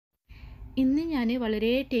ഇന്ന് ഞാൻ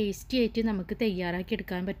വളരെ ടേസ്റ്റി ആയിട്ട് നമുക്ക് തയ്യാറാക്കി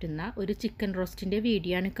എടുക്കാൻ പറ്റുന്ന ഒരു ചിക്കൻ റോസ്റ്റിൻ്റെ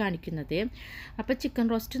വീഡിയോ ആണ് കാണിക്കുന്നത്. അപ്പോൾ ചിക്കൻ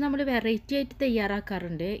റോസ്റ്റ് നമ്മൾ വെറൈറ്റി ആയിട്ട്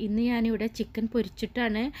തയ്യാറാക്കാറുണ്ട്. ഇന്ന് ഞാനിവിടെ ചിക്കൻ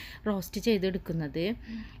പൊരിച്ചിട്ടാണ് റോസ്റ്റ് ചെയ്തെടുക്കുന്നത്.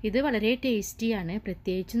 ഇത് വളരെ ടേസ്റ്റിയാണ്.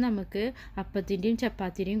 പ്രത്യേകിച്ച് നമുക്ക് അപ്പത്തിൻ്റെയും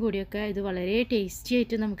ചപ്പാത്തിൻ്റെയും കൂടിയൊക്കെ ഇത് വളരെ ടേസ്റ്റി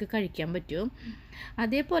ആയിട്ട് നമുക്ക് കഴിക്കാൻ പറ്റും.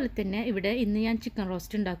 അതേപോലെ തന്നെ ഇവിടെ ഇന്ന് ഞാൻ ചിക്കൻ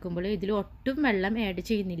റോസ്റ്റ് ഉണ്ടാക്കുമ്പോൾ ഇതിൽ ഒട്ടും വെള്ളം ആഡ്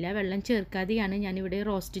ചെയ്യുന്നില്ല. വെള്ളം ചേർക്കാതെയാണ് ഞാനിവിടെ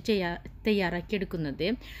റോസ്റ്റ് തയ്യാറാക്കി എടുക്കുന്നത്.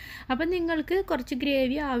 അപ്പം നിങ്ങൾക്ക് കുറച്ച്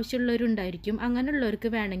ഗ്രേവി ആവശ്യമുള്ളവരുണ്ടായിരിക്കും. അങ്ങനെയുള്ളവർക്ക്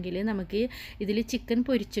വേണമെങ്കിൽ നമുക്ക് ഇതിൽ ചിക്കൻ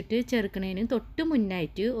പൊരിച്ചിട്ട് ചേർക്കുന്നതിന് തൊട്ട്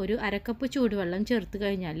മുന്നായിട്ട് ഒരു അരക്കപ്പ് ചൂടുവെള്ളം ചേർത്ത്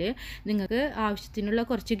കഴിഞ്ഞാൽ നിങ്ങൾക്ക് ആവശ്യത്തിനുള്ള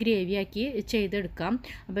കുറച്ച് ഗ്രേവിയാക്കി ചെയ്തെടുക്കാം.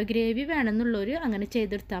 അപ്പോൾ ഗ്രേവി വേണമെന്നുള്ളവർ അങ്ങനെ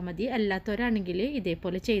ചെയ്തെടുത്താൽ മതി. അല്ലാത്തവരാണെങ്കിൽ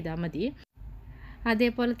ഇതേപോലെ ചെയ്താൽ മതി.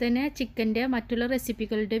 അതേപോലെ തന്നെ ചിക്കൻ്റെ മറ്റുള്ള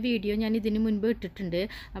റെസിപ്പികളുടെ വീഡിയോ ഞാൻ ഇതിന് മുൻപ് ഇട്ടിട്ടുണ്ട്.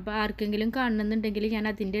 അപ്പോൾ ആർക്കെങ്കിലും കാണണമെന്നുണ്ടെങ്കിൽ ഞാൻ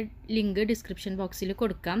അതിൻ്റെ ലിങ്ക് ഡിസ്ക്രിപ്ഷൻ ബോക്സിൽ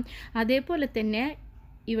കൊടുക്കാം. അതേപോലെ തന്നെ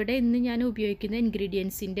ഇവിടെ ഇന്ന് ഞാൻ ഉപയോഗിക്കുന്ന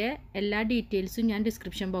ഇൻഗ്രീഡിയൻസിൻ്റെ എല്ലാ ഡീറ്റെയിൽസും ഞാൻ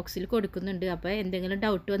ഡിസ്ക്രിപ്ഷൻ ബോക്സിൽ കൊടുക്കുന്നുണ്ട്. അപ്പോൾ എന്തെങ്കിലും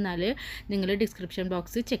ഡൗട്ട് വന്നാൽ നിങ്ങൾ ഡിസ്ക്രിപ്ഷൻ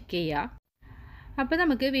ബോക്സ് ചെക്ക് ചെയ്യുക. അപ്പോൾ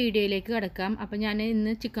നമുക്ക് വീഡിയോയിലേക്ക് കിടക്കാം. അപ്പോൾ ഞാൻ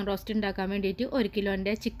ഇന്ന് ചിക്കൻ റോസ്റ്റ് ഉണ്ടാക്കാൻ വേണ്ടിയിട്ട് 1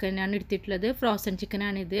 കിലോൻ്റെ ചിക്കനാണ് എടുത്തിട്ടുള്ളത്. ഫ്രോസൺ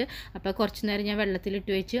ചിക്കനാണിത്. അപ്പോൾ കുറച്ച് നേരം ഞാൻ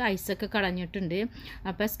വെള്ളത്തിലിട്ട് വെച്ച് ഐസൊക്കെ കളഞ്ഞിട്ടുണ്ട്.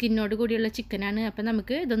 അപ്പോൾ സ്കിന്നോട് കൂടിയുള്ള ചിക്കനാണ്. അപ്പോൾ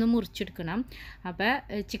നമുക്ക് ഇതൊന്ന് മുറിച്ചെടുക്കണം. അപ്പോൾ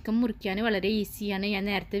ചിക്കൻ മുറിക്കാൻ വളരെ ഈസിയാണ്. ഞാൻ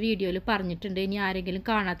നേരത്തെ വീഡിയോയിൽ പറഞ്ഞിട്ടുണ്ട്. ഇനി ആരെങ്കിലും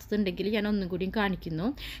കാണാത്തതുണ്ടെങ്കിൽ ഞാൻ ഒന്നും കൂടി കാണിക്കുന്നു.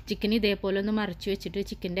 ചിക്കൻ ഇതേപോലെ ഒന്ന് മറിച്ച് വെച്ചിട്ട്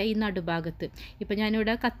ചിക്കൻ്റെ ഈ നടുഭാഗത്ത് ഇപ്പോൾ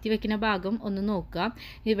ഞാനിവിടെ കത്തി വയ്ക്കുന്ന ഭാഗം ഒന്ന് നോക്കുക.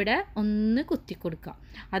 ഇവിടെ ഒന്ന് കുത്തി കൊടുക്കുക.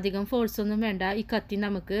 അധികം ഫോഴ്സ് ഒന്നും വേണ്ട. ഈ കത്തി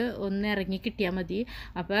നമുക്ക് ഒന്ന് ഇറങ്ങി കിട്ടിയാൽ മതി.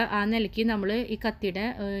 അപ്പോൾ ആ നിലയ്ക്ക് നമ്മൾ ഈ കത്തിയുടെ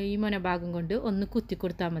ഈ മുനഭാഗം കൊണ്ട് ഒന്ന് കുത്തി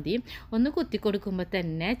കൊടുത്താൽ മതി. ഒന്ന് കുത്തി കൊടുക്കുമ്പോൾ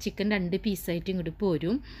തന്നെ ചിക്കൻ 2 പീസായിട്ട് ഇങ്ങോട്ട്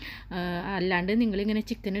പോരും. അല്ലാണ്ട് നിങ്ങളിങ്ങനെ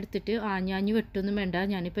ചിക്കൻ എടുത്തിട്ട് ആഞ്ഞാഞ്ഞ് വെട്ടൊന്നും വേണ്ട.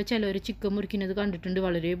 ഞാനിപ്പോൾ ചിലർ ചിക്കൻ മുറിക്കുന്നത് കണ്ടിട്ടുണ്ട്.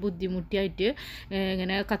 വളരെ ബുദ്ധിമുട്ടിയായിട്ട്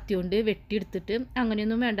ഇങ്ങനെ കത്തി കൊണ്ട് വെട്ടിയെടുത്തിട്ട്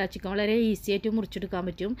അങ്ങനെയൊന്നും വേണ്ട. ചിക്കൻ വളരെ ഈസി ആയിട്ട് മുറിച്ചെടുക്കാൻ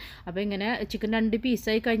പറ്റും. അപ്പോൾ ഇങ്ങനെ ചിക്കൻ 2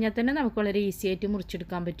 പീസായി കഴിഞ്ഞാൽ തന്നെ നമുക്ക് വളരെ ഈസി ആയിട്ട്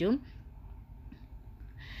മുറിച്ചെടുക്കാൻ പറ്റും.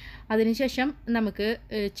 അതിനുശേഷം നമുക്ക്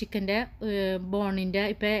ചിക്കൻ്റെ ബോണിൻ്റെ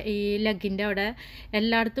ഇപ്പോൾ ഈ ലെഗിൻ്റെ അവിടെ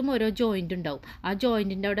എല്ലായിടത്തും ഓരോ ജോയിൻ്റ് ഉണ്ടാവും. ആ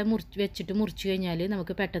ജോയിൻറ്റിൻ്റെ അവിടെ മുറിച്ച് കഴിഞ്ഞാൽ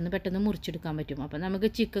നമുക്ക് പെട്ടെന്ന് മുറിച്ചെടുക്കാൻ പറ്റും. അപ്പോൾ നമുക്ക്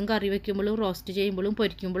ചിക്കൻ കറി വയ്ക്കുമ്പോഴും റോസ്റ്റ് ചെയ്യുമ്പോഴും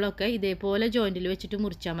പൊരിക്കുമ്പോഴും ഒക്കെ ഇതേപോലെ ജോയിൻറ്റിൽ വെച്ചിട്ട്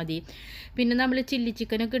മുറിച്ചാൽ മതി. പിന്നെ നമ്മൾ ചില്ലി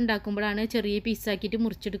ചിക്കനൊക്കെ ഉണ്ടാക്കുമ്പോഴാണ് ചെറിയ പീസാക്കിയിട്ട്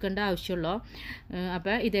മുറിച്ചെടുക്കേണ്ട ആവശ്യമുള്ളൂ.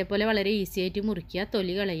 അപ്പോൾ ഇതേപോലെ വളരെ ഈസി ആയിട്ട് മുറിക്കുക,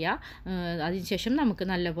 തൊലി കളയുക. അതിനുശേഷം നമുക്ക്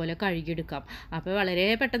നല്ലപോലെ കഴുകിയെടുക്കാം. അപ്പോൾ വളരെ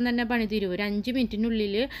പെട്ടെന്ന് തന്നെ പണി തീരും. ഒരു 5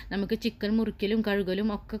 മിനിറ്റിനുള്ളിൽ നമുക്ക് ചിക്കൻ മുറിക്കലും കഴുകലും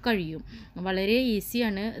ഒക്കെ കഴിയും. വളരെ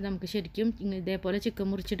ഈസിയാണ് നമുക്ക് ശരിക്കും ഇതേപോലെ ചിക്കൻ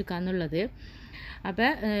മുറിച്ചെടുക്കാന്നുള്ളത്. അപ്പോൾ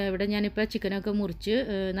ഇവിടെ ഞാനിപ്പോൾ ചിക്കനൊക്കെ മുറിച്ച്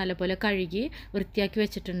നല്ലപോലെ കഴുകി വൃത്തിയാക്കി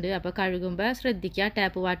വെച്ചിട്ടുണ്ട്. അപ്പോൾ കഴുകുമ്പോൾ ശ്രദ്ധിക്കുക,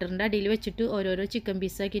 ടാപ്പ് വാട്ടറിൻ്റെ അടിയിൽ വെച്ചിട്ട് ഓരോരോ ചിക്കൻ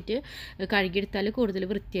പീസാക്കിയിട്ട് കഴുകിയെടുത്താൽ കൂടുതൽ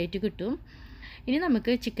വൃത്തിയായിട്ട് കിട്ടും. ഇനി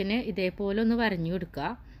നമുക്ക് ചിക്കന് ഇതേപോലെ ഒന്ന് വരഞ്ഞു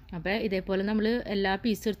കൊടുക്കുക. അപ്പോൾ ഇതേപോലെ നമ്മൾ എല്ലാ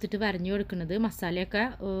പീസും എടുത്തിട്ട് വരഞ്ഞു കൊടുക്കുന്നത് മസാലയൊക്കെ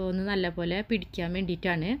ഒന്ന് നല്ലപോലെ പിടിക്കാൻ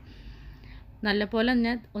വേണ്ടിയിട്ടാണ്. നല്ലപോലെ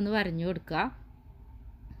തന്നെ ഒന്ന് വരഞ്ഞു കൊടുക്കുക.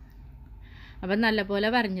 അപ്പം നല്ലപോലെ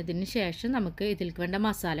വരഞ്ഞതിന് ശേഷം നമുക്ക് ഇതിലേക്ക് വേണ്ട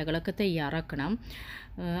മസാലകളൊക്കെ തയ്യാറാക്കണം.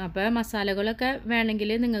 അപ്പോൾ മസാലകളൊക്കെ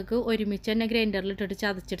വേണമെങ്കിൽ നിങ്ങൾക്ക് ഒരുമിച്ച് തന്നെ ഗ്രൈൻഡറിലിട്ടിട്ട്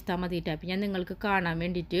ചതച്ചെടുത്താൽ മതിയിട്ട്. അപ്പം ഞാൻ നിങ്ങൾക്ക് കാണാൻ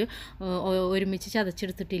വേണ്ടിയിട്ട് ഒരുമിച്ച്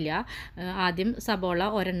ചതച്ചെടുത്തിട്ടില്ല. ആദ്യം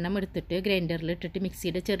സബോള ഒരെണ്ണം എടുത്തിട്ട് ഗ്രൈൻഡറിലിട്ടിട്ട്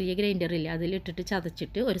മിക്സിയുടെ ചെറിയ ഗ്രൈൻഡറില്ല അതിലിട്ടിട്ട്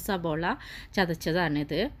ചതച്ചിട്ട് ഒരു സബോള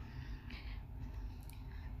ചതച്ചതാണിത്.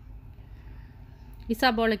 ഈ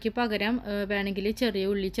സബോളയ്ക്ക് പകരം വേണമെങ്കിൽ ചെറിയ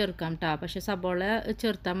ഉള്ളി ചേർക്കാം കേട്ടോ. പക്ഷേ സബോള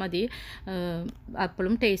ചേർത്താൽ മതി,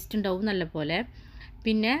 അപ്പോഴും ടേസ്റ്റ് ഉണ്ടാവും നല്ലപോലെ.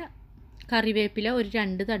 പിന്നെ കറിവേപ്പില ഒരു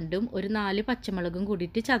 2 തണ്ടും ഒരു 4 പച്ചമുളകും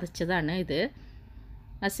കൂടിയിട്ട് ചതച്ചതാണ് ഇത്.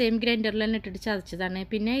 ആ സെയിം ഗ്രൈൻഡറിൽ തന്നെ ഇട്ടിട്ട് ചതച്ചതാണ്.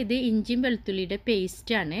 പിന്നെ ഇത് ഇഞ്ചിയും വെളുത്തുള്ളിയുടെ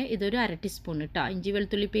പേസ്റ്റാണ്. ഇതൊരു 1/2 ടീസ്പൂൺ കേട്ടോ. ഇഞ്ചി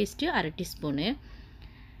വെളുത്തുള്ളി പേസ്റ്റ് 1/2 ടീസ്പൂണ്.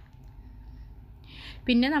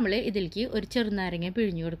 പിന്നെ നമ്മൾ ഇതിലേക്ക് ഒരു ചെറുനാരങ്ങ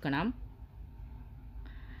പിഴിഞ്ഞു കൊടുക്കണം.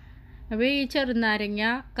 അപ്പോൾ ഈ ചെറുനാരങ്ങ,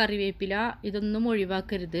 കറിവേപ്പില ഇതൊന്നും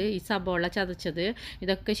ഒഴിവാക്കരുത്. ഈ സബോള ചതച്ചത്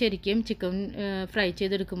ഇതൊക്കെ ശരിക്കും ചിക്കൻ ഫ്രൈ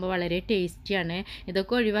ചെയ്തെടുക്കുമ്പോൾ വളരെ ടേസ്റ്റിയാണ്.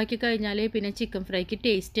 ഇതൊക്കെ ഒഴിവാക്കി കഴിഞ്ഞാൽ പിന്നെ ചിക്കൻ ഫ്രൈക്ക്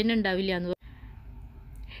ടേസ്റ്റ് തന്നെ ഉണ്ടാവില്ല എന്ന്.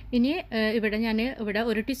 ഇനി ഇവിടെ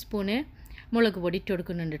 1 ടീസ്പൂണ് മുളക് പൊടി ഇട്ട്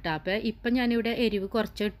കൊടുക്കുന്നുണ്ട് കേട്ടോ. അപ്പോൾ ഇപ്പം ഞാനിവിടെ എരിവ്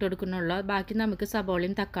കുറച്ച് ഇട്ട് കൊടുക്കുന്നുള്ളൂ. ബാക്കി നമുക്ക്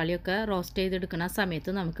സബോളയും തക്കാളിയൊക്കെ റോസ്റ്റ് ചെയ്തെടുക്കുന്ന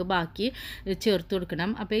സമയത്ത് നമുക്ക് ബാക്കി ചേർത്ത്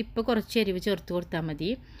കൊടുക്കണം. അപ്പോൾ ഇപ്പോൾ കുറച്ച് എരിവ് ചേർത്ത് കൊടുത്താൽ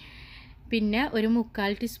മതി. പിന്നെ ഒരു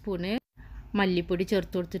 3/4 ടീസ്പൂണ് മല്ലിപ്പൊടി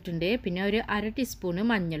ചേർത്ത് കൊടുത്തിട്ടുണ്ട്. പിന്നെ ഒരു 1/2 ടീസ്പൂണ്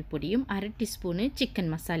മഞ്ഞൾപ്പൊടിയും 1/2 ടീസ്പൂണ് ചിക്കൻ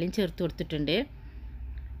മസാലയും ചേർത്ത് കൊടുത്തിട്ടുണ്ട്.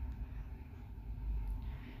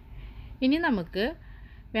 ഇനി നമുക്ക്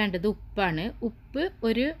വേണ്ടത് ഉപ്പാണ്. ഉപ്പ്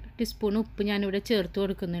 1 ടീസ്പൂൺ ഉപ്പ് ഞാനിവിടെ ചേർത്ത്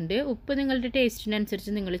കൊടുക്കുന്നുണ്ട്. ഉപ്പ് നിങ്ങളുടെ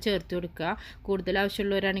ടേസ്റ്റിനനുസരിച്ച് നിങ്ങൾ ചേർത്ത് കൊടുക്കുക. കൂടുതൽ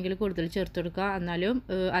ആവശ്യമുള്ളവരാണെങ്കിൽ കൂടുതൽ ചേർത്ത് കൊടുക്കുക. എന്നാലും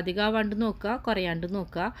അധികമാവാണ്ട് നോക്കുക, കുറയാണ്ട്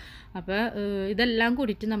നോക്കുക. അപ്പോൾ ഇതെല്ലാം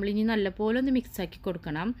കൂടിയിട്ട് നമ്മളിനി നല്ലപോലെ ഒന്ന് മിക്സാക്കി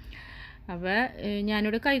കൊടുക്കണം. അപ്പോൾ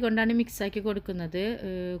ഞാനിവിടെ കൈകൊണ്ടാണ് മിക്സാക്കി കൊടുക്കുന്നത്.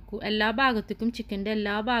 എല്ലാ ഭാഗത്തേക്കും ചിക്കൻ്റെ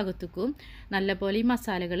എല്ലാ ഭാഗത്തേക്കും നല്ലപോലെ ഈ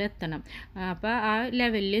മസാലകൾ എത്തണം. അപ്പോൾ ആ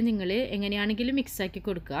ലെവലിൽ നിങ്ങൾ എങ്ങനെയാണെങ്കിലും മിക്സാക്കി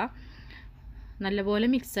കൊടുക്കുക. നല്ലപോലെ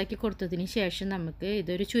മിക്സാക്കി കൊടുത്തതിന് ശേഷം നമുക്ക്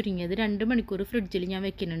ഇതൊരു ചുരുങ്ങിയത് 2 മണിക്കൂർ ഫ്രിഡ്ജിൽ ഞാൻ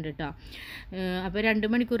വെക്കുന്നുണ്ട് കേട്ടോ. അപ്പോൾ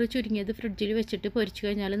 2 മണിക്കൂർ ചുരുങ്ങിയത് ഫ്രിഡ്ജിൽ വെച്ചിട്ട് പൊരിച്ച്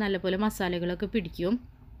കഴിഞ്ഞാൽ നല്ലപോലെ മസാലകളൊക്കെ പിടിക്കും.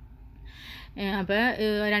 അപ്പോൾ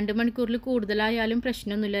 2 മണിക്കൂറിൽ കൂടുതലായാലും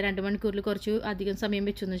പ്രശ്നമൊന്നുമില്ല. 2 മണിക്കൂറിൽ കുറച്ച് അധികം സമയം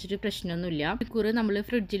വെച്ചെന്ന് വെച്ചിട്ട് പ്രശ്നമൊന്നുമില്ല. മണിക്കൂർ നമ്മൾ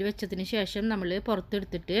ഫ്രിഡ്ജിൽ വെച്ചതിന് ശേഷം നമ്മൾ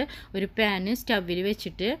പുറത്തെടുത്തിട്ട് ഒരു പാന് സ്റ്റവിൽ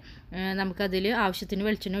വെച്ചിട്ട് നമുക്കതിൽ ആവശ്യത്തിന്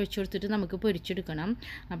വെളിച്ചെണ്ണ ഒഴിച്ചു കൊടുത്തിട്ട് നമുക്ക് പൊരിച്ചെടുക്കണം.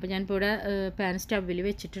 അപ്പോൾ ഞാനിപ്പോൾ ഇവിടെ പാൻ സ്റ്റവിൽ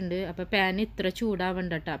വെച്ചിട്ടുണ്ട്. അപ്പോൾ പാൻ ഇത്ര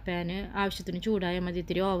ചൂടാവണ്ട കേട്ടോ. പാന് ആവശ്യത്തിന് ചൂടായാൽ മതി.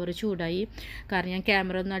 ഇത്തിരി ഓവർ ചൂടായി, കാരണം ഞാൻ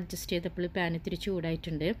ക്യാമറ ഒന്ന് അഡ്ജസ്റ്റ് ചെയ്തപ്പോൾ പാൻ ഇത്തിരി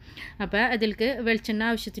ചൂടായിട്ടുണ്ട്. അപ്പോൾ അതിലേക്ക് വെളിച്ചെണ്ണ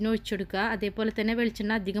ആവശ്യത്തിന് ഒഴിച്ചു കൊടുക്കുക. അതേപോലെ തന്നെ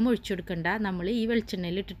വെളിച്ചെണ്ണ അധികം ഒഴിച്ചു കൊടുക്കണ്ട. നമ്മൾ ഈ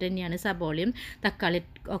വെളിച്ചെണ്ണയിൽ ഇട്ടിട്ട് തന്നെയാണ് സബോളയും തക്കാളി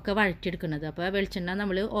ഒക്കെ വഴറ്റിയെടുക്കുന്നത്. അപ്പോൾ വെളിച്ചെണ്ണ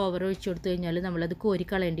നമ്മൾ ഓവർ ഒഴിച്ചു കൊടുത്തു കഴിഞ്ഞാൽ നമ്മളത് കോരി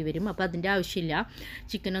കളയേണ്ടി വരും. അപ്പോൾ അതിൻ്റെ ആവശ്യമില്ല.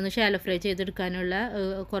 ചിക്കൻ ഒന്ന് ഷാലോ ഫ്രൈ ചെയ്തെടുക്കാനുള്ള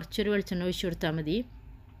കുറച്ചൊരു വെളിച്ചെണ്ണ ഒഴിച്ചു കൊടുത്താൽ മതി.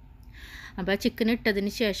 അപ്പോൾ ചിക്കൻ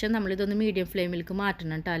ഇട്ടതിന് ശേഷം നമ്മളിതൊന്ന് മീഡിയം ഫ്ലെയിമിലേക്ക്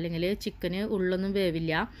മാറ്റണം കേട്ടോ. അല്ലെങ്കിൽ ചിക്കന് ഉള്ളൊന്നും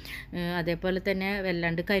വേവില്ല. അതേപോലെ തന്നെ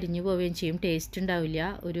വല്ലാണ്ട് കരിഞ്ഞു പോവുകയും ചെയ്യും. ടേസ്റ്റ് ഉണ്ടാവില്ല,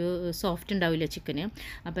 ഒരു സോഫ്റ്റ് ഉണ്ടാവില്ല ചിക്കന്.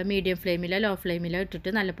 അപ്പോൾ മീഡിയം ഫ്ലെയിമിലോ ലോ ഫ്ലെയിമിലോ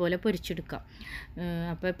ഇട്ടിട്ട് നല്ലപോലെ പൊരിച്ചെടുക്കാം.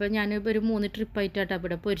 അപ്പോൾ ഇപ്പോൾ ഞാൻ ഒരു 3 ട്രിപ്പായിട്ടാണ്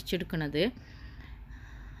ഇവിടെ പൊരിച്ചെടുക്കണത്.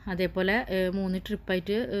 അതേപോലെ 3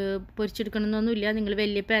 ട്രിപ്പായിട്ട് പൊരിച്ചെടുക്കണമെന്നൊന്നുമില്ല. നിങ്ങൾ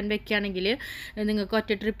വലിയ പാൻ വെക്കുകയാണെങ്കിൽ നിങ്ങൾക്ക്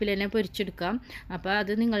ഒറ്റ ട്രിപ്പിൽ തന്നെ പൊരിച്ചെടുക്കാം. അപ്പോൾ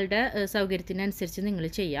അത് നിങ്ങളുടെ സൗകര്യത്തിനനുസരിച്ച് നിങ്ങൾ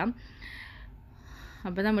ചെയ്യാം.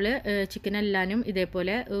 അപ്പോൾ നമ്മൾ ചിക്കൻ എല്ലാനും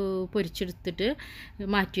ഇതേപോലെ പൊരിച്ചെടുത്തിട്ട്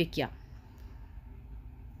മാറ്റി വയ്ക്കുക.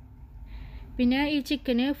 പിന്നെ ഈ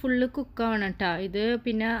ചിക്കന് ഫുള്ള് കുക്കാവണം കേട്ടോ. ഇത്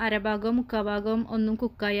പിന്നെ അരഭാഗം മുക്കാഭാഗം ഒന്നും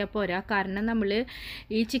കുക്കായാൽ പോരാ. കാരണം നമ്മൾ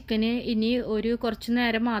ഈ ചിക്കന് ഇനി ഒരു കുറച്ച്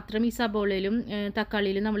നേരം മാത്രം ഈ സബോളയിലും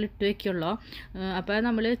തക്കാളിയിലും നമ്മൾ ഇട്ട് വയ്ക്കുള്ളൂ. അപ്പോൾ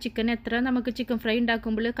നമ്മൾ ചിക്കൻ എത്ര നമുക്ക് ചിക്കൻ ഫ്രൈ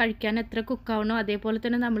ഉണ്ടാക്കുമ്പോൾ കഴിക്കാൻ എത്ര കുക്കാവണോ അതേപോലെ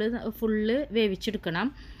തന്നെ നമ്മൾ ഫുള്ള് വേവിച്ചെടുക്കണം.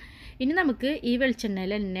 ഇനി നമുക്ക് ഈ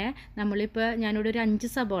വെളിച്ചെണ്ണയിൽ തന്നെ നമ്മളിപ്പോൾ ഞാനിവിടെ ഒരു 5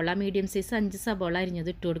 സബോള മീഡിയം സൈസ് 5 സബോള അരിഞ്ഞത്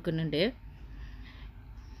ഇട്ട് കൊടുക്കുന്നുണ്ട്.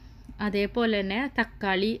 അതേപോലെ തന്നെ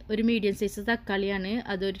തക്കാളി ഒരു മീഡിയം സൈസ് തക്കാളിയാണ്,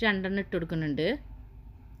 അതൊരു 2 എണ്ണം ഇട്ട് കൊടുക്കുന്നുണ്ട്.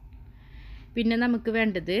 പിന്നെ നമുക്ക്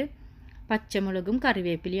വേണ്ടത് പച്ചമുളകും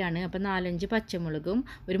കറിവേപ്പിലയാണ്. അപ്പോൾ 4-5 പച്ചമുളകും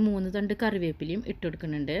ഒരു 3 തണ്ട് കറിവേപ്പിലയും ഇട്ട്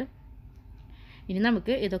കൊടുക്കുന്നുണ്ട്. ഇനി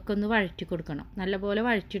നമുക്ക് ഇതൊക്കെ ഒന്ന് വഴറ്റി കൊടുക്കണം, നല്ലപോലെ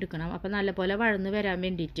വഴറ്റിയെടുക്കണം. അപ്പോൾ നല്ലപോലെ വഴന്ന് വരാൻ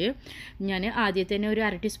വേണ്ടിയിട്ട് ഞാൻ ആദ്യം തന്നെ ഒരു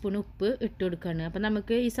 1/2 ടീസ്പൂൺ ഉപ്പ് ഇട്ട് കൊടുക്കുകയാണ്. അപ്പോൾ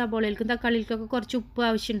നമുക്ക് ഈ സബോളയിലേക്കും തക്കാളിയിലേക്കൊക്കെ കുറച്ച് ഉപ്പ്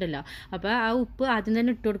ആവശ്യമുണ്ടല്ലോ. അപ്പോൾ ആ ഉപ്പ് ആദ്യം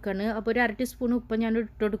തന്നെ ഇട്ട് കൊടുക്കുകയാണ്. അപ്പോൾ ഒരു 1/2 ടീസ്പൂൺ ഉപ്പ് ഞാൻ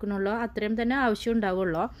ഇട്ട് കൊടുക്കണുള്ളൂ. അത്രയും തന്നെ ആവശ്യം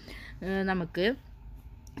ഉണ്ടാവുള്ളൂ നമുക്ക്.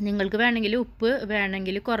 നിങ്ങൾക്ക് വേണമെങ്കിൽ ഉപ്പ്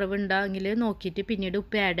വേണമെങ്കിൽ കുറവുണ്ടെങ്കിൽ നോക്കിയിട്ട് പിന്നീട്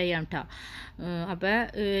ഉപ്പ് ആഡ് ചെയ്യാം കേട്ടോ. അപ്പോൾ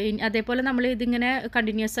അതേപോലെ നമ്മൾ ഇതിങ്ങനെ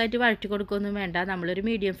കണ്ടിന്യൂസ് ആയിട്ട് വഴറ്റി കൊടുക്കുകയൊന്നും വേണ്ട. നമ്മളൊരു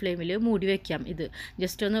മീഡിയം ഫ്ലെയിമിൽ മൂടി വയ്ക്കാം. ഇത്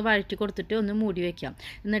ജസ്റ്റ് ഒന്ന് വഴറ്റി കൊടുത്തിട്ട് ഒന്ന് മൂടി വയ്ക്കാം.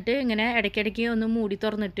 എന്നിട്ട് ഇങ്ങനെ ഇടയ്ക്കിടയ്ക്ക് ഒന്ന് മൂടി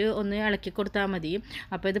തുറന്നിട്ട് ഒന്ന് ഇളക്കി കൊടുത്താൽ മതി.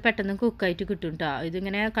 അപ്പോൾ ഇത് പെട്ടെന്ന് കുക്കായിട്ട് കിട്ടും കേട്ടോ.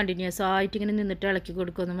 ഇതിങ്ങനെ കണ്ടിന്യൂസ് ആയിട്ട് ഇങ്ങനെ നിന്നിട്ട് ഇളക്കി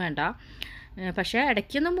കൊടുക്കുകയൊന്നും വേണ്ട. പക്ഷേ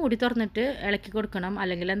ഇടയ്ക്കൊന്ന് മൂടി തുറന്നിട്ട് ഇളക്കി കൊടുക്കണം,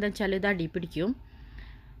 അല്ലെങ്കിൽ എന്താ വെച്ചാൽ ഇത് അടി പിടിക്കും.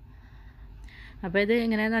 അപ്പോൾ ഇത്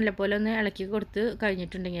ഇങ്ങനെ നല്ലപോലെ ഒന്ന് ഇളക്കി കൊടുത്ത്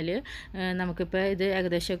കഴിഞ്ഞിട്ടുണ്ടെങ്കിൽ നമുക്കിപ്പോൾ ഇത്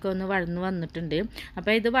ഏകദേശമൊക്കെ ഒന്ന് വഴന്ന് വന്നിട്ടുണ്ട്.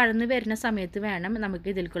 അപ്പോൾ ഇത് വഴന്ന് വരുന്ന സമയത്ത് വേണം നമുക്ക്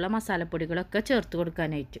ഇതിലേക്കുള്ള മസാലപ്പൊടികളൊക്കെ ചേർത്ത്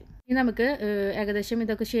കൊടുക്കാനായിട്ട്. ഇനി നമുക്ക് ഏകദേശം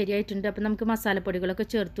ഇതൊക്കെ ശരിയായിട്ടുണ്ട്. അപ്പോൾ നമുക്ക് മസാലപ്പൊടികളൊക്കെ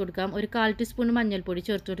ചേർത്ത് കൊടുക്കാം. ഒരു 1/4 ടീസ്പൂൺ മഞ്ഞൾപ്പൊടി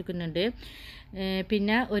ചേർത്ത് കൊടുക്കുന്നുണ്ട്.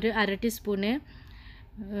 പിന്നെ ഒരു 1/2 ടീസ്പൂണ്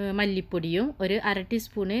മല്ലിപ്പൊടിയും ഒരു 1/2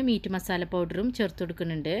 ടീസ്പൂണ് മീറ്റ് മസാല പൗഡറും ചേർത്ത്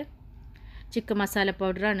കൊടുക്കുന്നുണ്ട്. ചിക്കൻ മസാല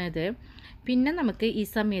പൗഡറാണ് ഇത്. പിന്നെ നമുക്ക് ഈ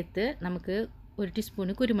സമയത്ത് നമുക്ക് 1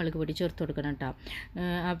 ടീസ്പൂണ് കുരുമുളക് പൊടി ചേർത്ത് കൊടുക്കണം കേട്ടോ.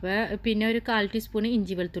 അപ്പോൾ പിന്നെ ഒരു 1/4 ടീസ്പൂണ്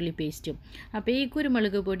ഇഞ്ചി വെളുത്തുള്ളി പേസ്റ്റും. അപ്പോൾ ഈ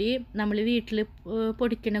കുരുമുളക് പൊടി നമ്മൾ വീട്ടിൽ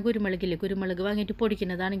പൊടിക്കുന്ന കുരുമുളകില്ലേ, കുരുമുളക് വാങ്ങിയിട്ട്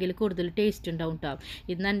പൊടിക്കുന്നതാണെങ്കിൽ കൂടുതൽ ടേസ്റ്റ് ഉണ്ടാവും കേട്ടോ.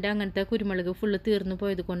 ഇന്ന് എൻ്റെ അങ്ങനത്തെ കുരുമുളക് ഫുള്ള് തീർന്നു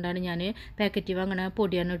പോയത് കൊണ്ടാണ് ഞാൻ പാക്കറ്റ് വാങ്ങണ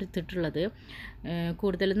പൊടിയാണ് എടുത്തിട്ടുള്ളത്.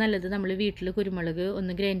 കൂടുതൽ നല്ലത് നമ്മൾ വീട്ടിൽ കുരുമുളക്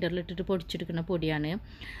ഒന്ന് ഗ്രൈൻഡറിലിട്ടിട്ട് പൊടിച്ചെടുക്കുന്ന പൊടിയാണ്.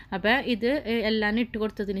 അപ്പോൾ ഇത് എല്ലാം ഇട്ട്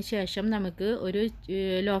കൊടുത്തതിന് ശേഷം നമുക്ക് ഒരു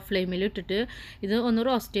ലോ ഫ്ലെയിമിൽ ഇട്ടിട്ട് ഇത് ഒന്ന്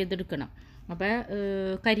റോസ്റ്റ് ചെയ്തെടുക്കണം. അപ്പോൾ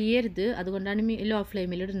കരിയരുത്, അതുകൊണ്ടാണ് ലോ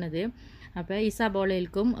ഫ്ലെയിമിൽ ഇടുന്നത്. അപ്പോൾ ഈ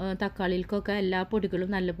സബോളയിൽക്കും തക്കാളിയിൽക്കൊക്കെ എല്ലാ പൊടികളും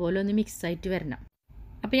നല്ലപോലെ ഒന്ന് മിക്സായിട്ട് വരണം.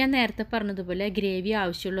 അപ്പോൾ ഞാൻ നേരത്തെ പറഞ്ഞതുപോലെ ഗ്രേവി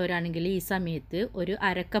ആവശ്യമുള്ളവരാണെങ്കിൽ ഈ സമയത്ത് ഒരു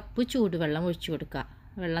 1/2 കപ്പ് ചൂടുവെള്ളം ഒഴിച്ചു കൊടുക്കുക.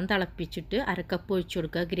 വെള്ളം തിളപ്പിച്ചിട്ട് അരക്കപ്പ് ഒഴിച്ചു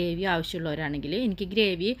കൊടുക്കുക, ഗ്രേവി ആവശ്യമുള്ളവരാണെങ്കിൽ. എനിക്ക്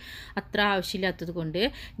ഗ്രേവി അത്ര ആവശ്യമില്ലാത്തത് കൊണ്ട്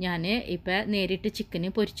ഞാൻ ഇപ്പോൾ നേരിട്ട് ചിക്കന്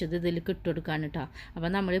പൊരിച്ചത് ഇതിലേക്ക് ഇട്ട് കൊടുക്കുകയാണ് കേട്ടോ. അപ്പോൾ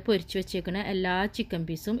നമ്മൾ പൊരിച്ച് വെച്ചേക്കുന്ന എല്ലാ ചിക്കൻ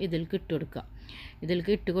പീസും ഇതിലേക്ക് ഇട്ട് കൊടുക്കുക.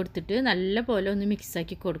 ഇതിലേക്ക് ഇട്ട് കൊടുത്തിട്ട് നല്ല പോലെ ഒന്ന്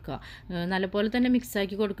മിക്സാക്കി കൊടുക്കുക. നല്ല പോലെ തന്നെ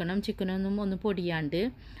മിക്സാക്കി കൊടുക്കണം, ചിക്കനൊന്നും ഒന്ന് പൊടിയാണ്ട്.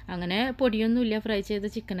 അങ്ങനെ പൊടിയൊന്നുമില്ല, ഫ്രൈ ചെയ്ത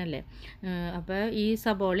ചിക്കനല്ലേ. അപ്പോൾ ഈ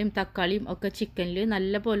സബോളയും തക്കാളിയും ഒക്കെ ചിക്കനിൽ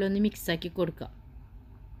നല്ല പോലെ ഒന്ന് മിക്സാക്കി കൊടുക്കുക.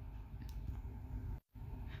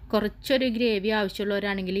 കുറച്ചൊരു ഗ്രേവി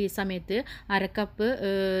ആവശ്യമുള്ളവരാണെങ്കിൽ ഈ സമയത്ത് അരക്കപ്പ്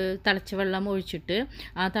തിളച്ച വെള്ളം ഒഴിച്ചിട്ട്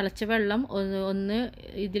ആ തിളച്ച വെള്ളം ഒന്ന്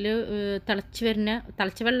ഇതിൽ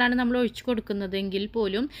തിളച്ച വെള്ളമാണ് നമ്മൾ ഒഴിച്ച് കൊടുക്കുന്നതെങ്കിൽ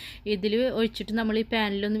പോലും ഇതിൽ ഒഴിച്ചിട്ട് നമ്മൾ ഈ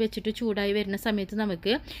പാനിലൊന്ന് വെച്ചിട്ട് ചൂടായി വരുന്ന സമയത്ത്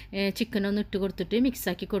നമുക്ക് ചിക്കനൊന്ന് ഇട്ട് കൊടുത്തിട്ട്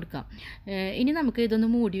മിക്സാക്കി കൊടുക്കാം. ഇനി നമുക്ക്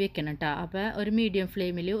ഇതൊന്ന് മൂടി വെക്കണം കേട്ടോ. അപ്പോൾ ഒരു മീഡിയം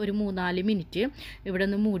ഫ്ലെയിമിൽ ഒരു 3-4 മിനിറ്റ് ഇവിടെ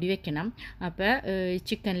ഒന്ന് മൂടി വെക്കണം. അപ്പോൾ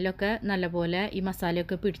ചിക്കനിലൊക്കെ നല്ലപോലെ ഈ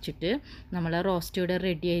മസാലയൊക്കെ പിടിച്ചിട്ട് നമ്മളെ റോസ്റ്റ് ഇവിടെ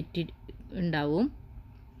റെഡി ആയിട്ട് ഉണ്ടാവും.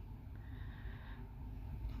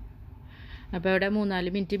 അപ്പോൾ ഇവിടെ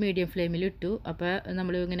 3-4 മിനിറ്റ് മീഡിയം ഫ്ലെയിമിൽ ഇട്ടു. അപ്പോൾ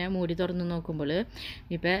നമ്മൾ ഇങ്ങനെ മൂടി തുറന്ന് നോക്കുമ്പോൾ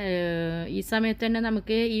ഇപ്പോൾ ഈ സമയത്ത് തന്നെ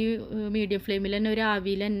നമുക്ക് ഈ മീഡിയം ഫ്ലെയിമിൽ തന്നെ ഒരു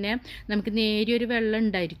ആവിയിൽ തന്നെ നമുക്ക് നേരിയൊരു വെള്ളം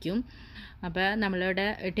ഉണ്ടായിരിക്കും. അപ്പോൾ നമ്മളിവിടെ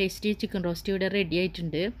ടേസ്റ്റി ചിക്കൻ റോസ്റ്റ് ഇവിടെ റെഡി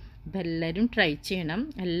ആയിട്ടുണ്ട്. അപ്പോൾ എല്ലാവരും ട്രൈ ചെയ്യണം.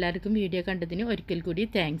 എല്ലാവർക്കും വീഡിയോ കണ്ടതിന് ഒരിക്കൽ കൂടി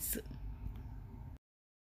താങ്ക്സ്.